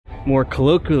more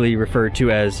colloquially referred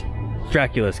to as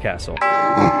Dracula's castle.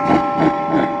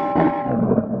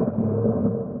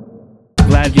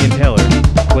 Vlad the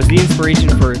Impaler was the inspiration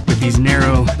for these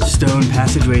narrow stone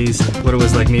passageways, what it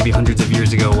was like maybe hundreds of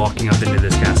years ago walking up into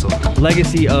this castle.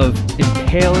 Legacy of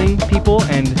impaling people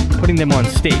and putting them on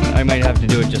stake. I might have to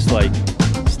do it just like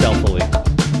stealthily.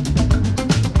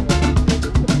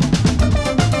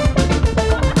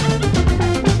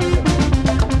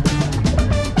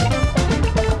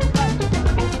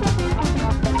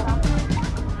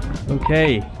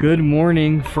 Okay, good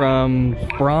morning from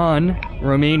Bran,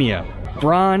 Romania.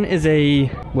 Bran is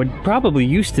what probably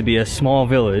used to be a small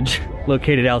village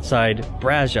located outside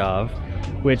Brasov,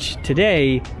 which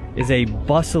today is a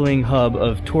bustling hub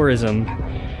of tourism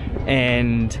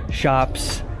and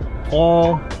shops,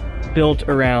 all built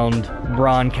around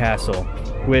Bran Castle,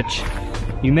 which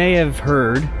you may have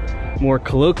heard more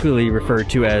colloquially referred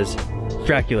to as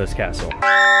Dracula's castle.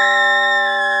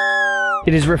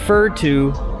 It is referred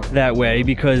to that way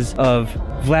because of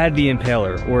Vlad the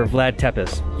Impaler, or Vlad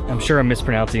Tepes. I'm sure I'm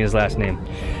mispronouncing his last name.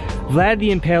 Vlad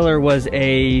the Impaler was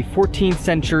a 14th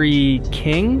century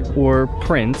king or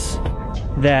prince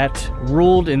that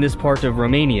ruled in this part of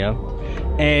Romania,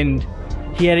 and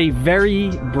he had a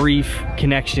very brief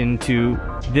connection to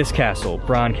this castle,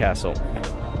 Bran Castle.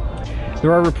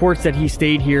 There are reports that he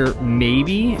stayed here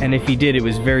maybe, and if he did, it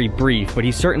was very brief, but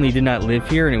he certainly did not live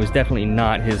here, and it was definitely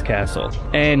not his castle.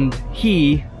 And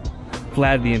he,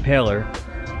 Vlad the Impaler,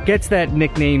 gets that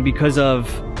nickname because of,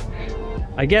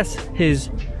 I guess, his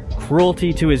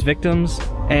cruelty to his victims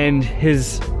and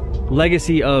his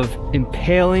legacy of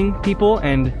impaling people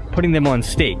and putting them on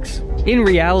stakes. In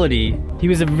reality, he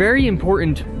was a very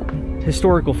important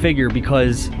historical figure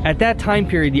because at that time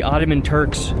period, the Ottoman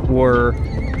Turks were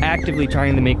actively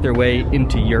trying to make their way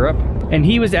into Europe, and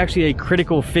he was actually a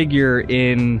critical figure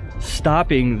in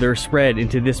stopping their spread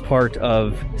into this part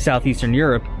of southeastern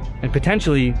Europe and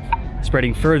potentially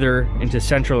spreading further into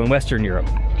Central and Western Europe.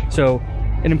 So,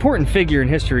 an important figure in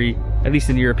history, at least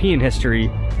in European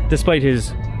history, despite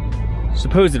his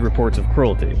supposed reports of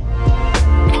cruelty.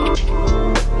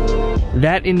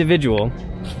 That individual,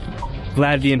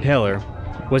 Vlad the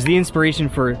Impaler, was the inspiration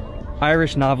for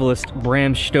Irish novelist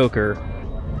Bram Stoker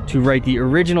to write the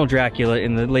original Dracula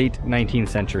in the late 19th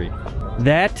century.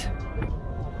 That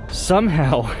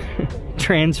somehow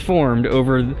transformed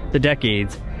over the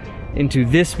decades into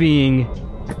this being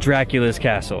Dracula's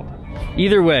castle.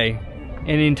 Either way,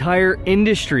 an entire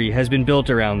industry has been built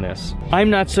around this. I'm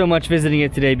not so much visiting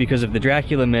it today because of the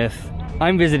Dracula myth.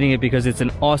 I'm visiting it because it's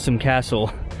an awesome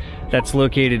castle that's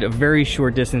located a very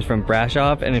short distance from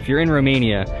Brasov, and if you're in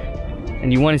Romania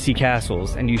and you want to see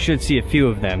castles, and you should see a few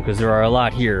of them because there are a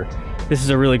lot here, this is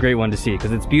a really great one to see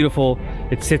because it's beautiful,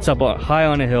 it sits up high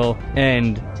on a hill,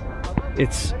 and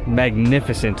it's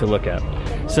magnificent to look at.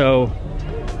 So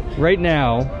right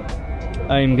now,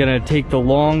 I'm gonna take the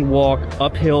long walk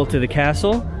uphill to the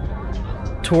castle,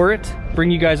 tour it, bring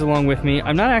you guys along with me.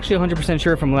 I'm not actually 100%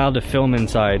 sure if I'm allowed to film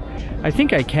inside. I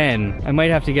think I can. I might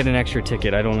have to get an extra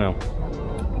ticket, I don't know.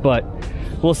 But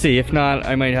we'll see. If not,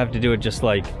 I might have to do it just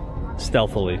like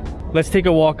stealthily. Let's take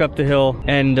a walk up the hill,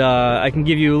 and I can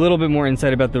give you a little bit more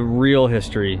insight about the real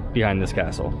history behind this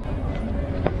castle.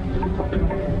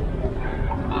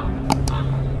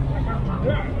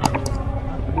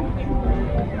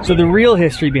 So the real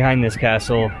history behind this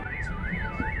castle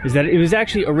is that it was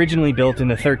actually originally built in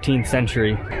the 13th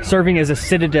century, serving as a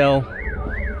citadel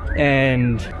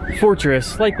and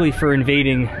fortress, likely for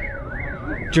invading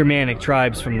Germanic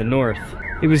tribes from the north.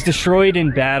 It was destroyed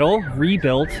in battle,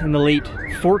 rebuilt in the late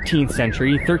 14th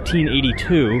century,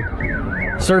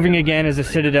 1382, serving again as a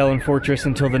citadel and fortress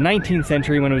until the 19th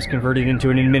century when it was converted into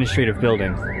an administrative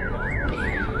building.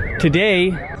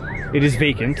 Today, it is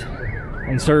vacant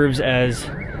and serves as,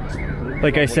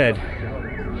 like I said,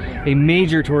 a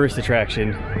major tourist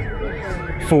attraction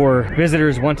for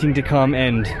visitors wanting to come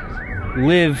and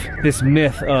live this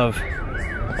myth of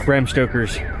Bram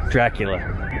Stoker's Dracula.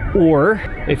 Or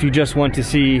if you just want to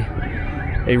see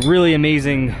a really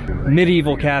amazing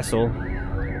medieval castle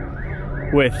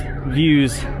with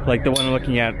views like the one I'm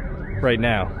looking at right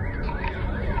now.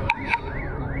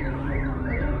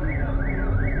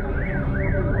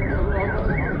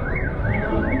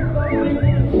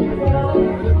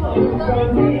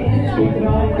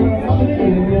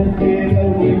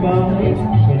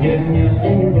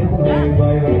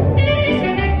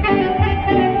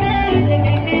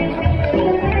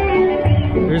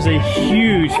 There's a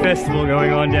huge festival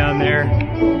going on down there.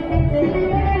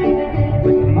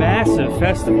 Massive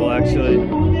festival, actually.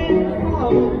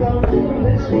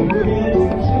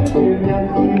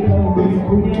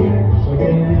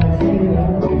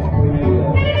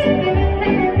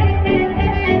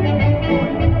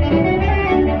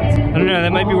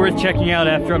 checking out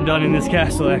after I'm done in this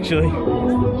castle, actually.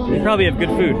 They probably have good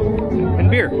food and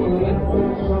beer.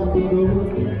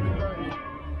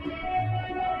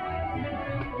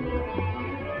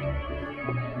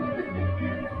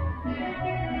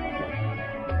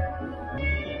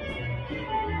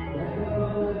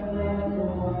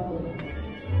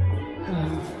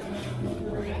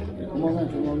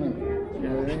 Un moment.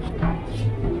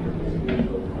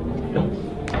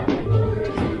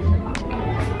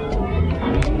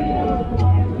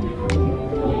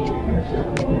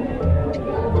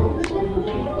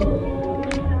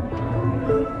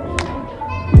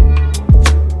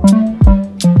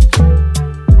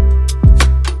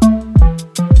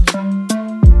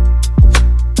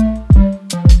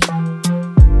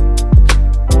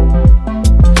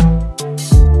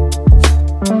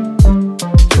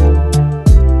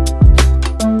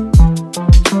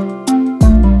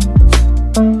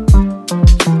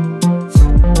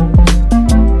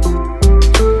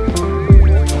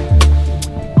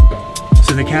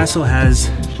 castle has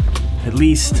at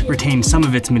least retained some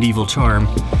of its medieval charm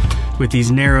with these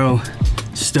narrow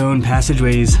stone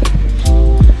passageways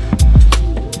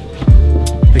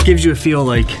that gives you a feel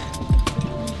like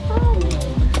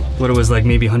what it was like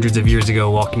maybe hundreds of years ago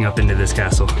walking up into this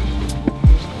castle.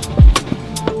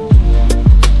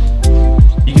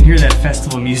 You can hear that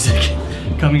festival music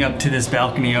coming up to this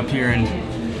balcony up here, and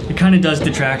it kind of does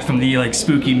detract from the like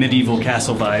spooky medieval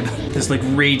castle vibe. This like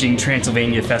raging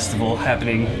Transylvania festival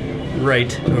happening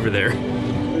right over there.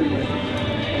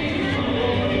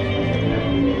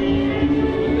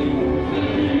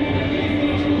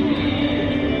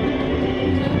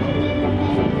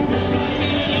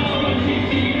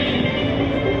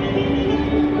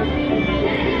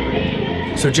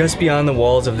 So just beyond the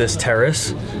walls of this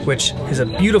terrace, which is a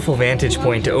beautiful vantage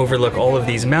point to overlook all of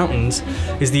these mountains,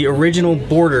 is the original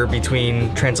border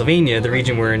between Transylvania, the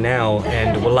region we're in now,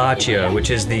 and Wallachia, which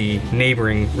is the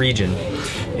neighboring region.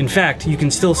 In fact, you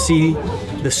can still see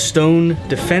the stone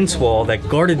defense wall that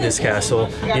guarded this castle,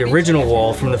 the original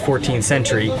wall from the 14th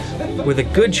century, with a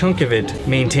good chunk of it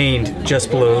maintained just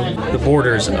below the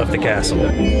borders of the castle.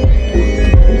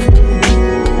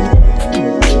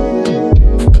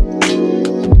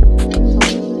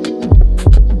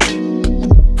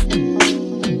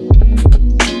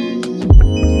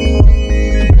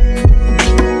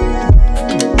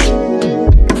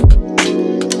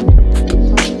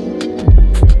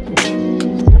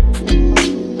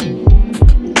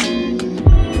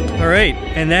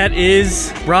 And that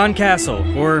is Bran Castle,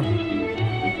 or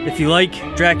if you like,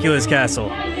 Dracula's castle.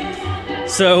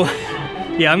 So,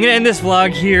 yeah, I'm gonna end this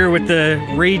vlog here with the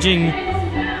raging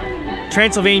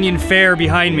Transylvanian fair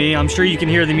behind me. I'm sure you can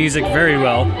hear the music very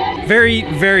well. Very,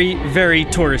 very, very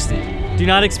touristy. Do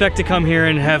not expect to come here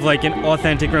and have like an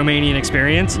authentic Romanian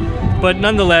experience, but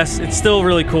nonetheless, it's still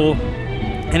really cool,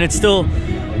 and it's still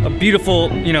a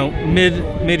beautiful, you know,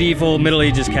 medieval, Middle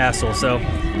Ages castle. So,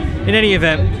 in any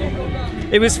event,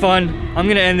 it was fun. I'm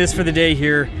gonna end this for the day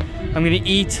here. I'm gonna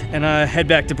eat and head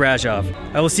back to Brasov.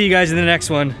 I will see you guys in the next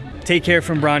one. Take care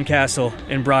from Bran Castle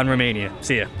in Bran, Romania.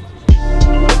 See ya.